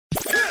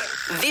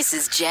This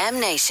is Jam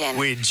Nation.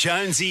 With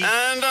Jonesy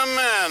and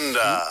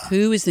Amanda.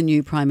 Who is the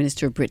new Prime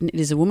Minister of Britain? It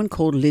is a woman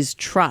called Liz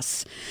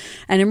Truss.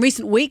 And in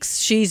recent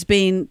weeks, there's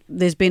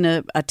been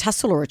a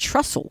tussle or a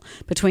trussle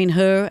between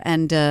her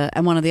and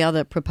one of the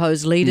other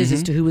proposed leaders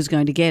as to who was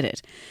going to get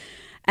it.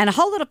 And a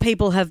whole lot of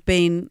people have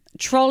been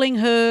trolling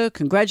her,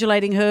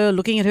 congratulating her,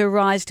 looking at her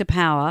rise to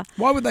power.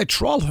 Why would they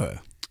troll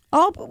her?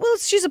 Oh, well,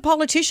 she's a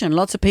politician.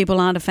 Lots of people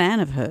aren't a fan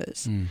of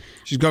hers.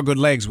 She's got good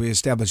legs. We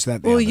established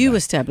that. Well, you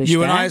established You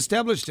that. and I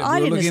established it. I We were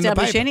didn't looking in the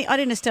establish paper. I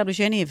didn't establish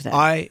any of that.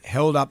 I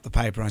held up the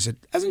paper and I said,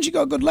 hasn't she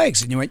got good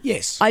legs? And you went,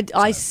 yes.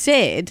 I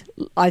said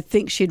I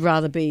think she'd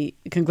rather be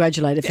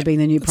congratulated for being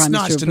the new Prime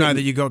Minister It's nice of to Britain. know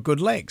that you got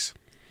good legs.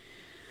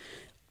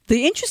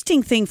 The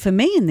interesting thing for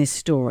me in this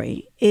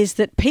story is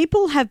that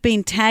people have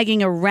been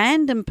tagging a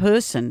random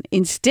person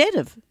instead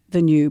of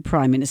the new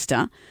Prime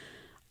Minister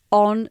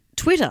on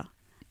Twitter.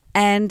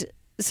 And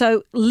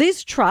so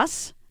Liz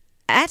Truss,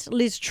 at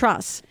Liz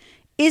Truss,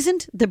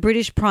 isn't the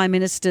British Prime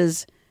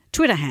Minister's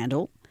Twitter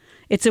handle.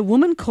 It's a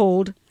woman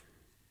called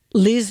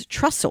Liz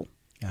Trussell.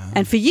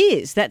 And for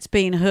years, that's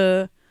been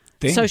her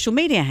Thing. social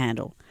media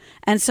handle.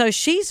 And so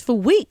she's for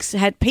weeks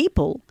had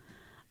people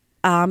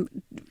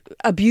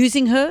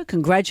abusing her,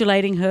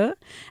 congratulating her.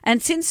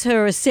 And since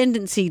her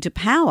ascendancy to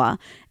power,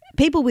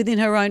 people within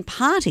her own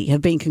party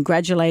have been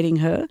congratulating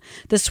her.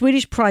 The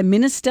Swedish Prime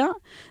Minister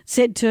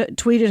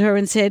tweeted her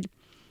and said,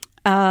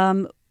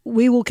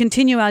 we will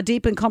continue our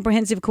deep and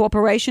comprehensive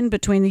cooperation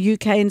between the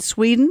UK and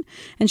Sweden.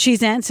 And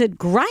she's answered,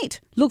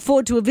 great, look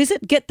forward to a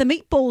visit, get the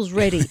meatballs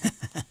ready.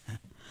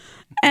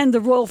 And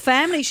the royal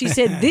family, she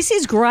said, this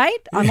is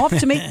great. I'm off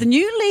to meet the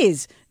new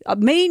Liz.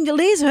 Me and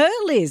Liz, her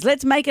Liz.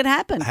 Let's make it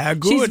happen. How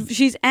good.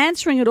 She's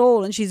answering it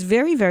all and she's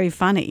very, very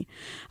funny.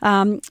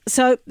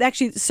 So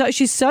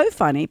she's so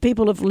funny,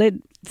 people have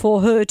led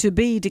for her to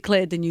be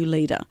declared the new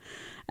leader.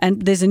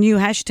 And there's a new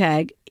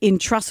hashtag, in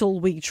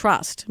Trussell we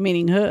trust,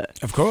 meaning her.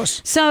 Of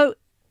course. So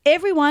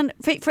everyone,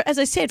 as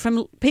I said,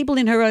 from people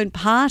in her own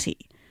party,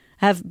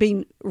 have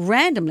been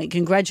randomly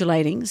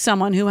congratulating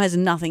someone who has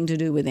nothing to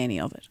do with any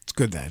of it. It's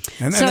good, though.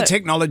 And the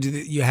technology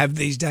that you have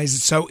these days,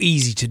 it's so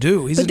easy to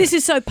do, isn't it? But this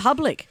is so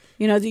public.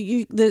 You know,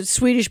 the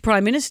Swedish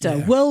Prime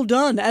Minister, well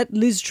done at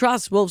Liz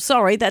Truss. Well,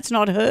 sorry, that's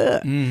not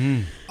her.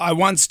 I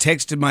once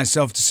texted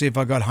myself to see if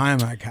I got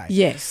home okay.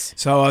 Yes.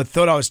 So I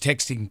thought I was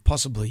texting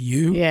possibly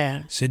you.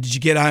 Yeah. Said, did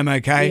you get home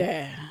okay?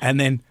 Yeah. And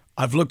then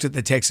I've looked at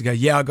the text and go,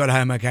 yeah, I got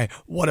home okay.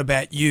 What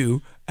about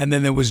you? And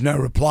then there was no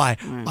reply.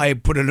 I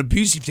put an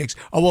abusive text.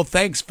 Oh, well,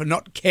 thanks for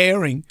not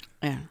caring.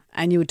 Yeah.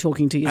 And you were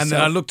talking to yourself. And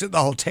then I looked at the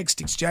whole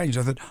text exchange.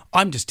 I thought,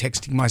 I'm just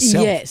texting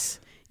myself. Yes.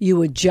 You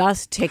were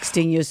just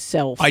texting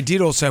yourself. I did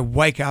also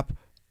wake up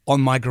on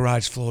my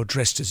garage floor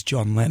dressed as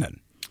John Lennon.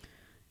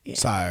 Yeah.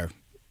 So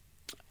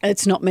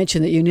it's not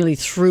mentioned that you nearly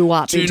threw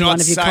up into one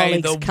of your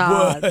colleagues' do not say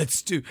cars. the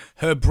words to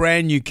her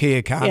brand new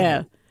Kia car.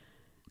 Yeah.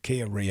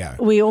 Kia Rio.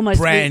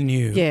 Brand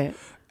new. Yeah.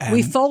 And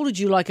we folded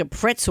you like a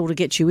pretzel to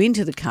get you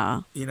into the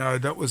car. You know,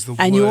 that was the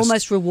worst. And you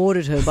almost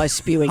rewarded her by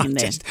spewing in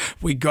there.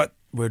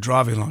 We're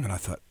driving along and I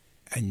thought,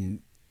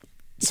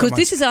 because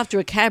this is after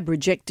a cab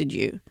rejected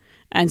you.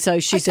 And so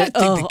she said, I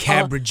don't think the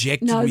cab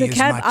rejected me No, the as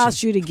cab much asked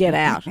as- you to get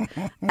out.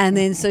 And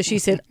then so she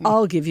said,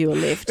 I'll give you a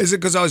lift. Is it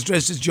because I was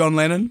dressed as John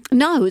Lennon?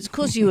 No, it's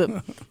because you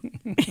were,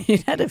 you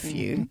had a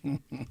few.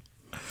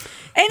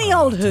 Any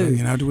old who.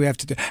 You know, do we have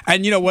to do?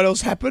 And you know what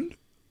else happened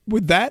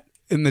with that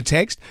in the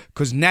text?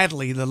 Because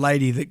Natalie, the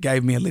lady that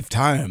gave me a lift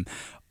home,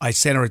 I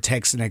sent her a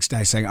text the next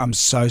day saying, I'm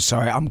so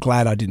sorry. I'm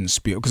glad I didn't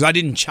spew. Because I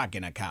didn't chuck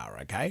in a car,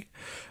 okay?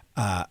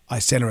 I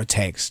sent her a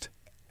text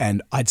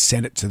and I'd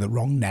sent it to the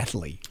wrong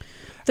Natalie.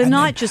 The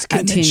night just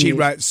continued. And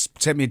then she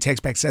sent me a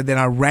text back. So then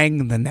I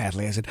rang the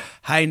Natalie. I said,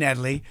 hey,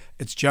 Natalie,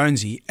 it's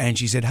Jonesy. And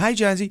she said, hey,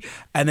 Jonesy.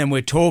 And then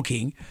we're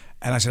talking.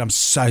 And I said, I'm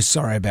so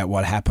sorry about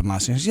what happened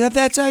last night. She said,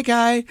 that's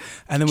okay.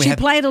 And then she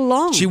played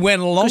along. She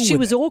went along with it. She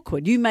was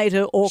awkward. You made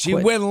her awkward. She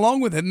went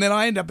along with it. And then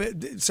I end up,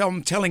 so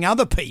I'm telling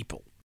other people.